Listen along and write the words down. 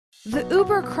The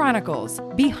Uber Chronicles,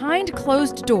 Behind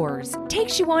Closed Doors,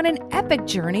 takes you on an epic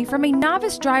journey from a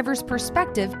novice driver's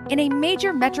perspective in a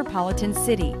major metropolitan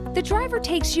city. The driver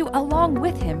takes you along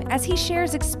with him as he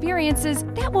shares experiences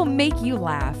that will make you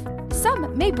laugh.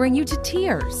 Some may bring you to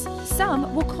tears.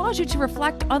 Some will cause you to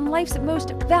reflect on life's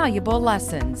most valuable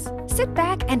lessons. Sit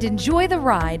back and enjoy the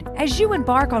ride as you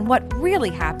embark on what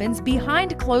really happens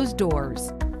behind closed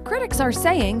doors. Critics are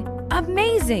saying,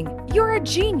 "Amazing! You're a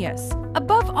genius!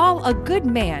 Above all, a good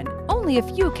man. Only a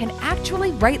few can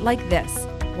actually write like this."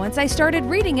 Once I started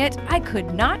reading it, I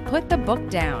could not put the book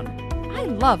down. I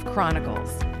love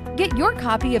Chronicles. Get your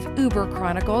copy of Uber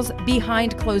Chronicles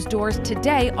Behind Closed Doors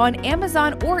today on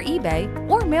Amazon or eBay,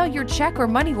 or mail your check or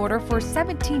money order for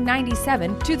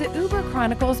 $17.97 to the Uber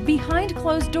Chronicles Behind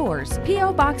Closed Doors,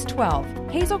 P.O. Box 12,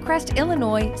 Hazel Crest,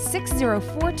 Illinois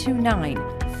 60429.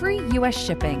 Free U.S.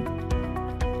 shipping.